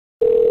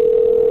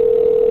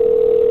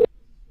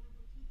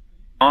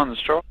On the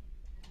straw.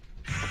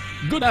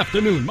 Good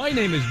afternoon. My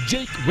name is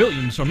Jake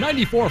Williams from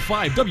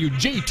 94.5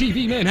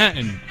 WJTV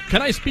Manhattan.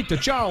 Can I speak to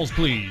Charles,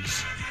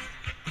 please?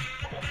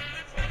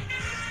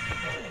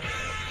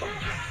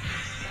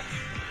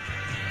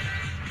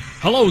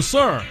 Hello,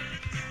 sir.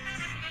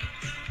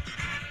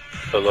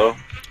 Hello?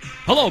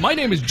 Hello, my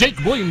name is Jake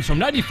Williams from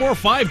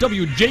 94.5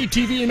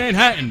 WJTV in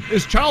Manhattan.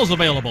 Is Charles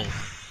available?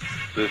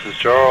 This is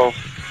Charles.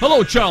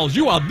 Hello, Charles.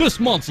 You are this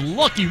month's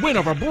lucky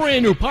winner of a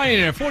brand new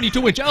Pioneer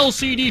 42-inch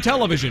LCD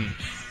television.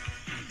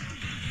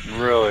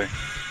 Really?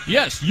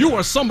 Yes, you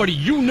or somebody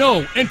you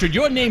know entered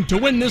your name to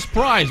win this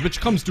prize,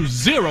 which comes to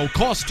zero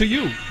cost to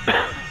you.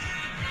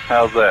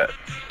 How's that?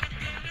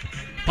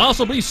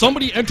 Possibly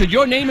somebody entered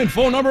your name and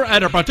phone number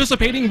at a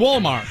participating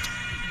Walmart.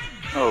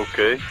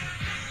 Okay.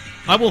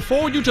 I will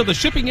forward you to the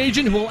shipping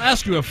agent who will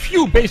ask you a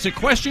few basic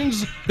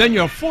questions. Then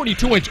your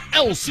 42-inch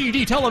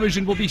LCD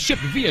television will be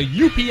shipped via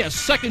UPS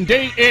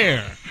second-day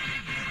air.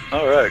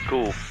 All right,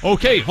 cool.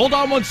 Okay, hold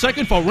on 1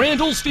 second for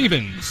Randall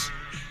Stevens.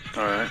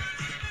 All right.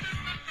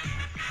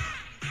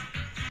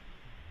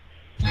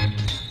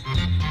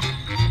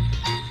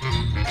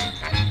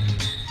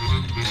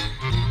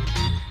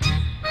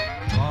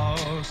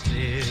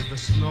 The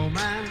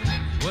snowman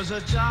was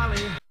a jolly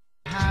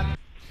happy.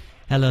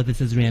 Hello, this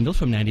is Randall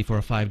from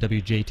 94.5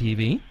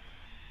 WJTV.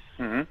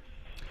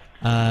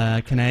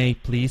 Can I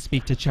please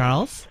speak to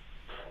Charles?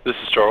 This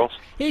is Charles.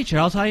 Hey,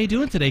 Charles, how are you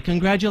doing today?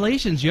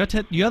 Congratulations, you're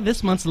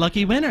this month's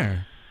lucky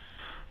winner.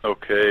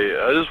 Okay,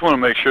 I just want to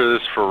make sure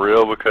this is for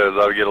real because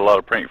I get a lot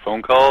of prank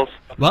phone calls.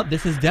 Well,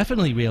 this is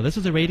definitely real. This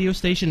is a radio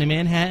station in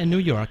Manhattan, New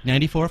York,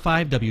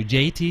 94.5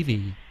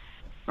 WJTV.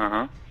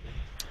 Uh-huh.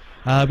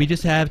 We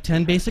just have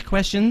 10 basic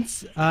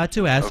questions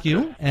to ask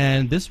you,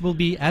 and this will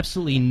be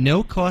absolutely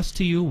no cost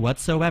to you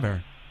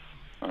whatsoever.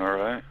 All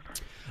right.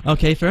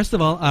 Okay, first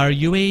of all, are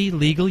you a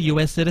legal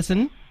U.S.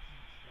 citizen?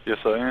 Yes,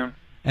 I am.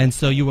 And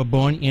so you were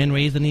born and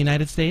raised in the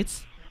United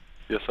States?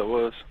 Yes, I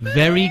was.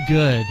 Very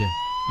good.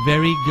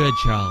 Very good,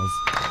 Charles.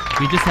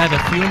 We just have a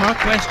few more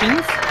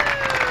questions,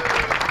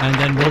 and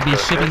then we'll be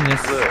shipping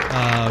this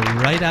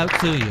right out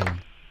to you.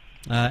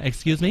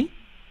 Excuse me?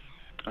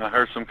 I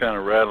heard some kind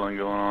of rattling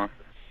going on.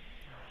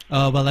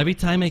 Well, every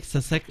time a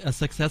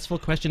successful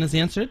question is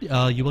answered,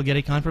 you will get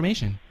a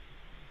confirmation.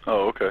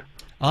 Oh, okay.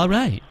 All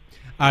right.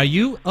 Are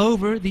you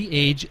over the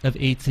age of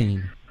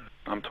 18?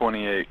 I'm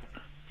 28.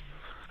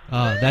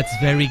 Oh, that's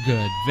very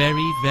good.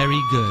 Very,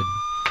 very good.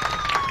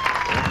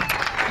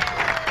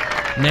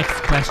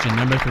 Next question,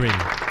 number 3.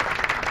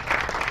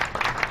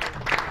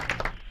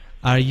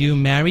 Are you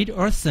married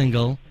or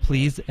single?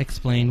 Please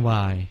explain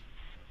why.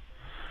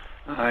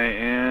 I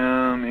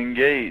am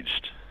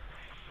engaged.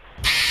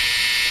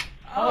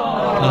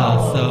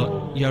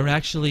 So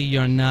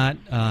you're not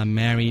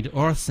married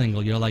or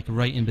single. You're like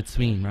right in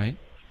between, right?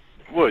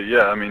 Well,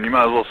 yeah, I mean, you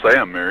might as well say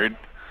I'm married.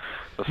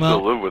 I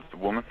still live with the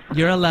woman.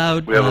 You're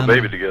allowed... We have a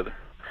baby together.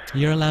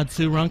 You're allowed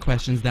 2 wrong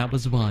questions. That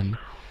was 1.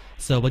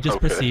 So we'll just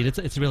proceed.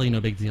 It's really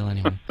no big deal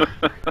anyway.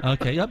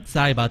 Okay, yep,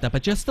 sorry about that,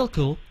 but you're still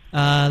cool.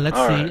 Let's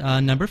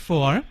see, number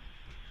 4.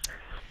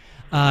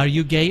 Are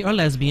you gay or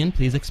lesbian?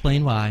 Please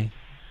explain why.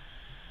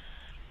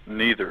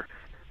 Neither.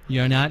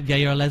 You're not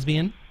gay or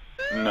lesbian?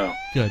 No.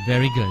 Good,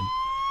 very good.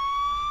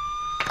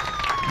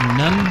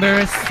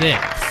 Number 6.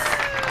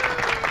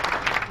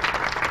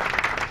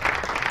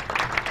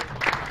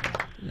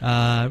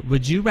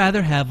 Would you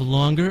rather have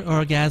longer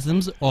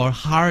orgasms or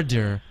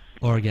harder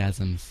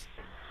orgasms?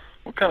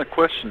 What kind of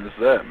question is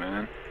that,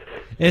 man?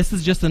 This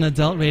is just an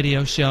adult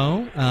radio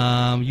show.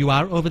 You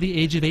are over the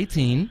age of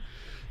 18.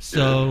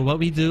 So what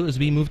we do is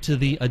we move to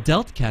the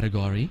adult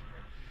category,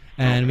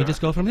 and we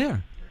just go from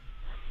there.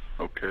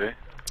 Okay.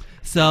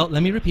 So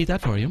let me repeat that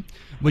for you.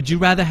 Would you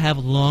rather have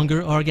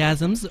longer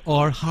orgasms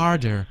or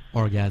harder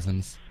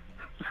orgasms?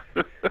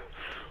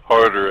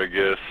 Harder, I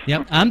guess.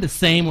 Yep, I'm the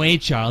same way,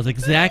 Charles.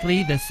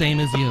 Exactly the same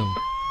as you.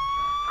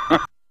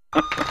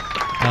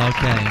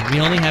 Okay, we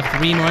only have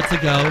 3 more to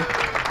go,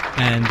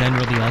 and then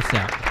we'll be all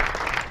set.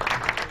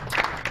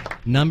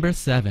 Number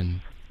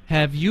 7.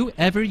 Have you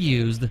ever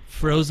used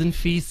frozen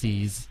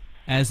feces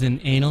as an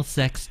anal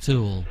sex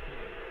tool?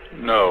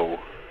 No.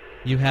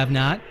 You have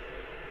not?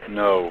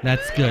 No.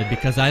 That's good,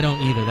 because I don't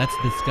either. That's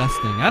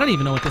disgusting. I don't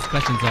even know what this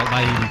question's about,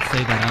 why I even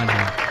say that on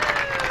here.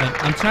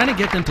 But I'm trying to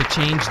get them to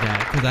change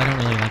that, because I don't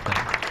really like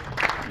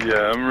that.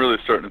 Yeah, I'm really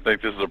starting to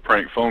think this is a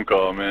prank phone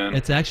call, man.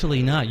 It's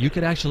actually not. You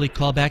could actually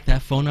call back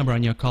that phone number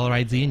on your caller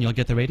ID, and you'll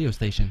get the radio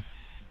station.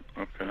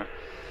 Okay.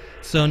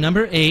 So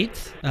number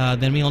 8,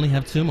 then we only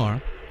have 2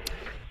 more.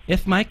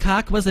 If my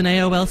cock was an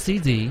AOL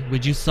CD,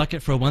 would you suck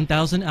it for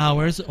 1,000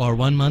 hours or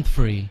 1 month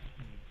free?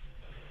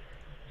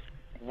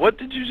 What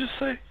did you just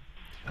say?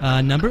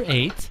 Number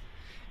 8,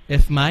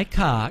 if my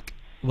cock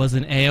was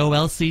an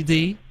AOL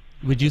CD,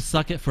 would you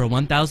suck it for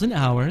 1,000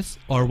 hours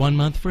or 1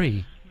 month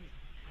free?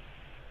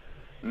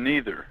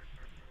 Neither.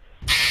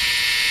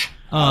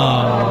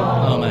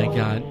 Oh my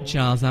God,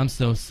 Charles, I'm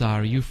so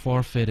sorry. You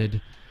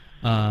forfeited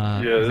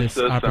this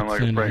does opportunity. sound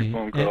like a prank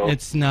phone call.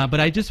 It's not, but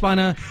I just want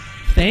to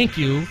thank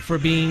you for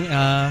being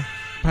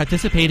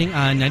participating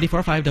on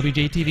 94.5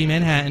 WJTV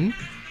Manhattan.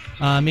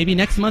 Maybe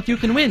next month you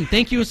can win.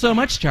 Thank you so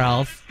much,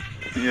 Charles.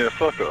 Yeah,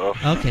 fuck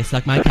off. Okay,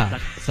 suck my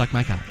cock. Suck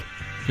my cock.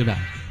 Goodbye.